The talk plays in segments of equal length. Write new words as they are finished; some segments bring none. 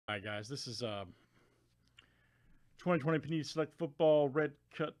All right, guys, this is 2020 Panini Select Football Red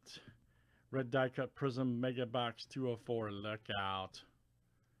Die Cut Prizm Mega Box 204. Look out.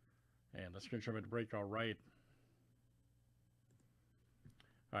 And let's get to break. All right.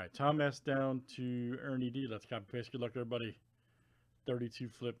 All right, Tom S down to Ernie D. Let's copy paste. Good luck, everybody. 32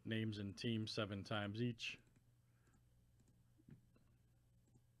 flip names and teams 7 times each.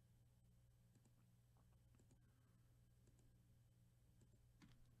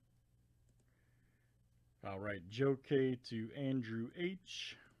 All right, Joe K to Andrew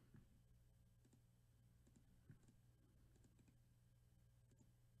H.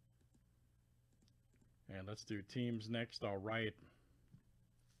 And let's do teams next. All right.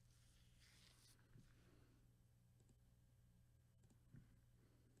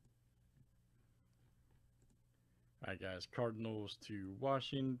 All right, guys. Cardinals to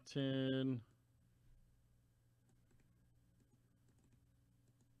Washington.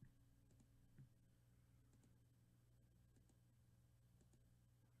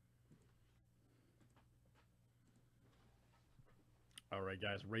 All right,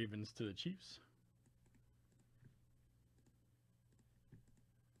 guys. Ravens to the Chiefs.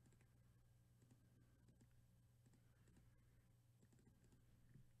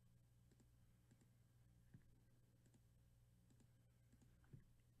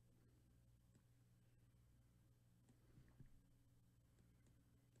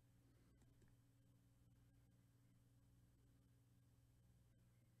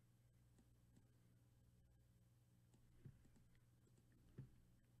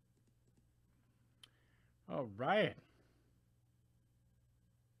 All right.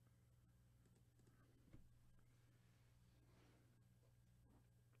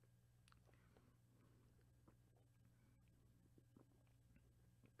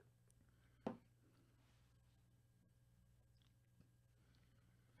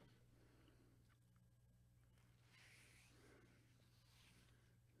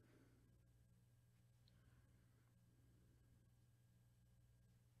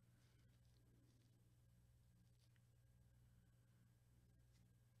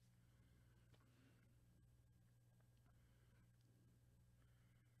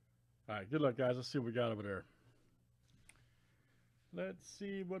 All right, good luck, guys. Let's see what we got over there. Let's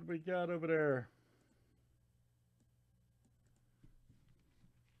see what we got over there.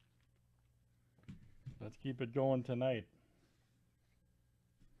 Let's keep it going tonight.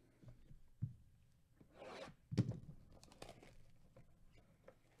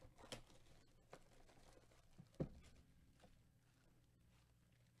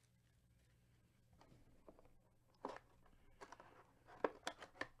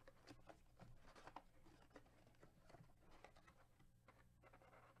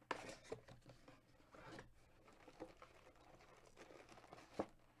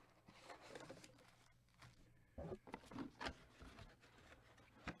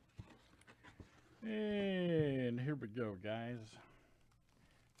 And here we go, guys.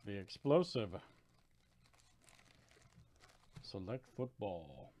 The explosive Select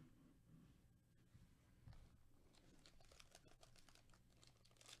Football.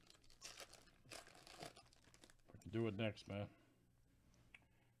 We can do it next, man.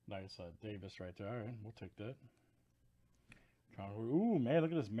 Nice Davis right there. All right, we'll take that. Ooh, man,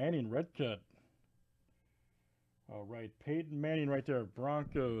 look at this Manning red cut. All right, Peyton Manning right there.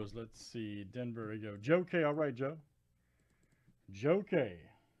 Broncos. Let's see. Denver. There you go. Joe K. All right, Joe. Joe K.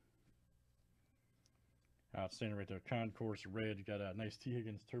 Outstanding right there. Concourse red. You got a nice T.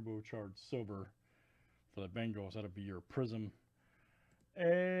 Higgins turbocharged silver for the Bengals. That'll be your Prizm.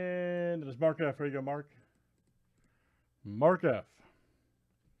 And there's Mark F. There you go, Mark. Mark F.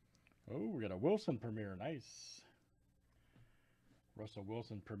 Oh, we got a Wilson premiere. Nice. Russell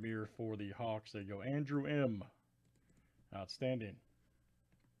Wilson premiere for the Hawks. There you go. Andrew M. Outstanding.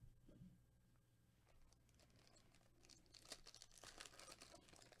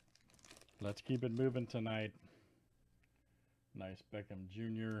 Let's keep it moving tonight. Nice Beckham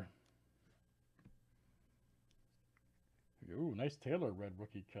Jr. Ooh, nice Taylor red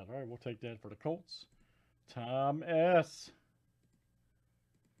rookie cut. All right, we'll take that for the Colts. Tom S.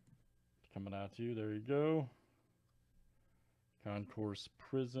 Coming out to you. There you go. Concourse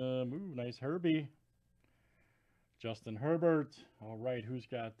Prizm. Ooh, nice Herbie. Justin Herbert. All right, who's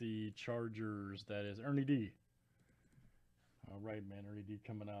got the Chargers? That is Ernie D. All right, man, Ernie D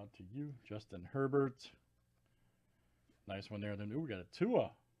coming out to you. Justin Herbert. Nice one there. Then, ooh, we got a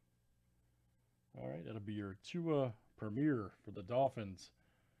Tua. All right, that'll be your Tua premiere for the Dolphins.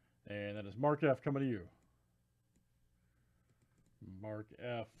 And that is Mark F coming to you. Mark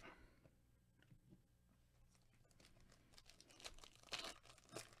F.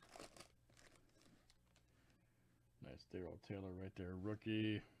 Darrell Taylor right there,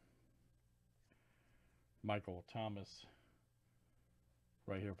 rookie. Michael Thomas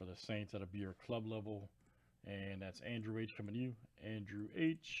right here for the Saints. That'll be your club level. And that's Andrew H coming to you. Andrew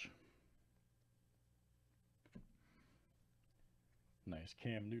H. Nice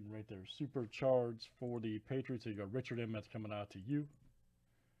Cam Newton right there. Supercharged for the Patriots. There you go. Richard M. That's coming out to you.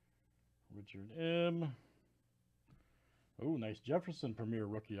 Richard M. Oh, nice Jefferson Premier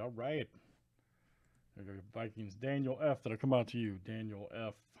rookie. All right. There you go. Vikings. Daniel F. That'll come out to you. Daniel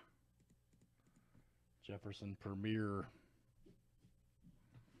F. Jefferson Premier.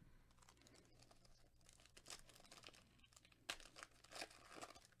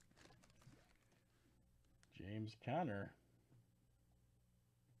 James Conner.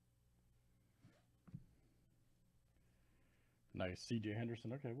 Nice. C.J.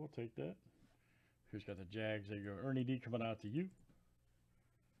 Henderson. Okay, we'll take that. Who's got the Jags? There you go. Ernie D coming out to you.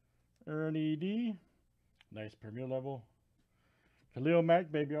 Ernie D. Nice Premier level. Khalil Mack,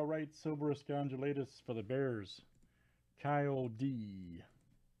 baby. All right. Silverus Gondolatus for the Bears. Kyle D.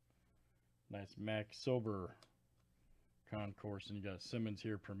 Nice Mac Silver Concourse. And you got Simmons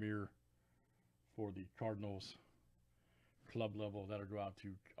here, Premier for the Cardinals. Club level. That'll go out to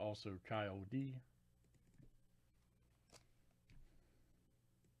also Kyle D.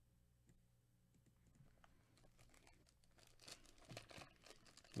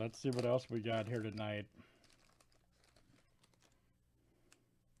 Let's see what else we got here tonight.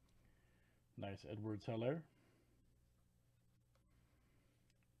 Nice Edwards-Helaire.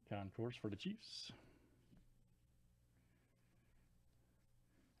 Concourse for the Chiefs.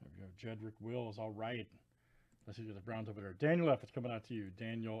 There we go. Jedrick Wills. All right. Let's see the Browns over there. Daniel F. is coming out to you.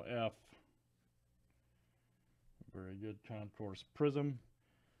 Daniel F. Very good Concourse Prizm.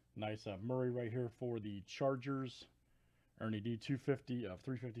 Nice Murray right here for the Chargers. Ernie D, 250 of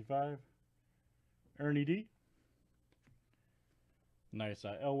 355. Ernie D. Nice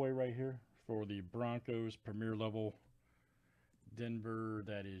Elway right here for the Broncos Premier level. Denver,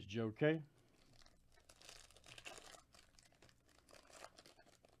 that is Joe K.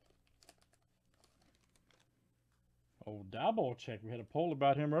 Oh, double check. We had a poll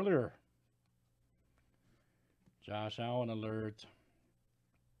about him earlier. Josh Allen alert.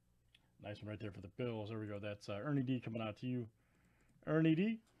 Nice one right there for the Bills. There we go. That's Ernie D coming out to you. Ernie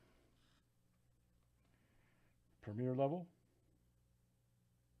D. Premier level.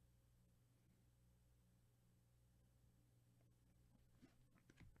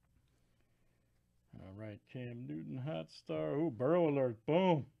 All right. Cam Newton, hot star. Ooh, Burrow alert.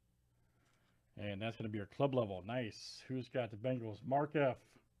 Boom. And that's going to be your club level. Nice. Who's got the Bengals? Mark F.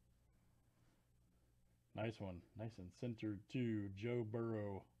 Nice one. Nice and centered too. Joe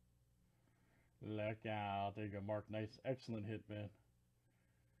Burrow. Look out. There you go, Mark. Nice. Excellent hit, man.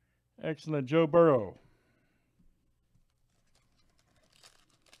 Excellent, Joe Burrow.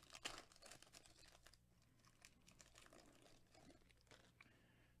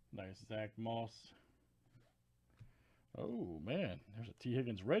 Nice, Zach Moss. Oh, man. There's a T.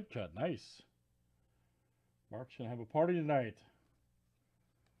 Higgins red cut. Nice. Mark's going to have a party tonight.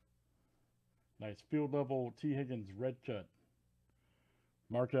 Nice field level T. Higgins red cut.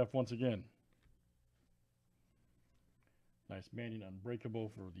 Mark F once again. Nice Manning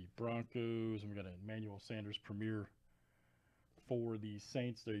Unbreakable for the Broncos. And we got an Emmanuel Sanders Premier for the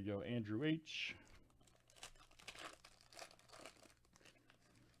Saints. There you go, Andrew H.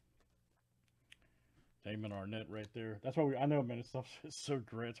 Damon Arnett right there. That's why I know, man, this stuff is so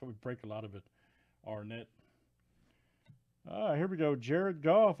great. That's why we break a lot of it. Arnett. Here we go. Jared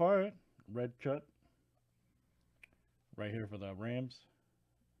Goff. All right. Red cut. Right here for the Rams.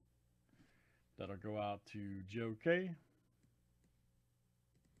 That'll go out to Joe K.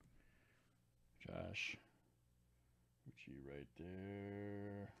 Josh. Hoochie right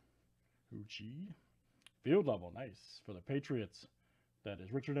there. Hoochie. Field level. Nice. For the Patriots. That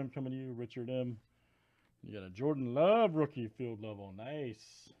is Richard M coming to you. Richard M. You got a Jordan Love rookie field level.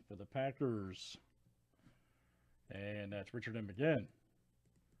 Nice. For the Packers. And that's Richard M again.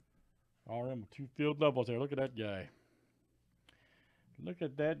 RM, 2 field levels there. Look at that guy. Look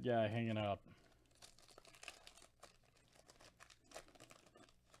at that guy hanging out.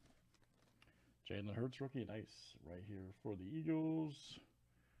 Jalen Hurts rookie. Nice. Right here for the Eagles.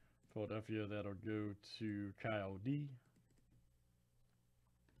 Philadelphia, that'll go to Kyle D.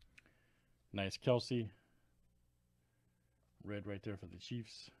 Nice Kelsey. Red right there for the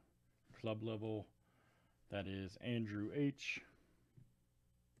Chiefs. Club level. That is Andrew H.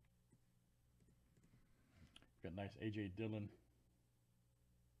 Got nice A.J. Dillon.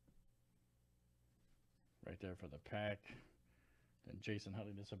 Right there for the Pack. Then Jason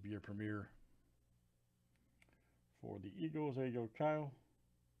Huntley, this will be your Premier For the Eagles, there you go, Kyle.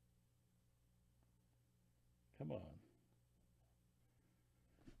 Come on.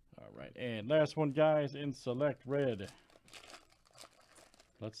 All right, and last one, guys, in Select Red.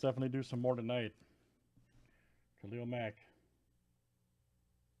 Let's definitely do some more tonight. Khalil Mack.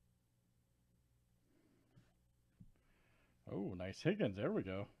 Oh, nice Higgins. There we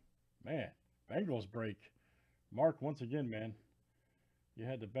go. Man, Bengals break. Mark, once again, man. You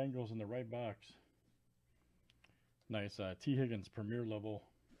had the Bengals in the right box. Nice T. Higgins, premier level.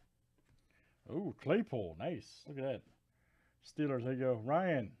 Oh, Claypool. Nice. Look at that. Steelers, there you go.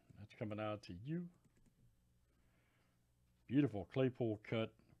 Ryan, that's coming out to you. Beautiful Claypool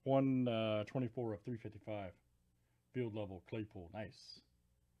cut. 124 of 355. Field level Claypool. Nice.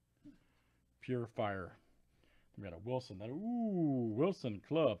 Pure fire. We got a Wilson. Ooh, Wilson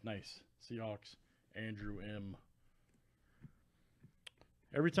Club. Nice. Seahawks. Andrew M.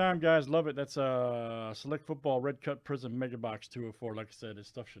 Every time, guys. Love it. That's Select Football Red Cut Prizm Mega Box 204. Like I said, this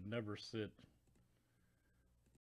stuff should never sit.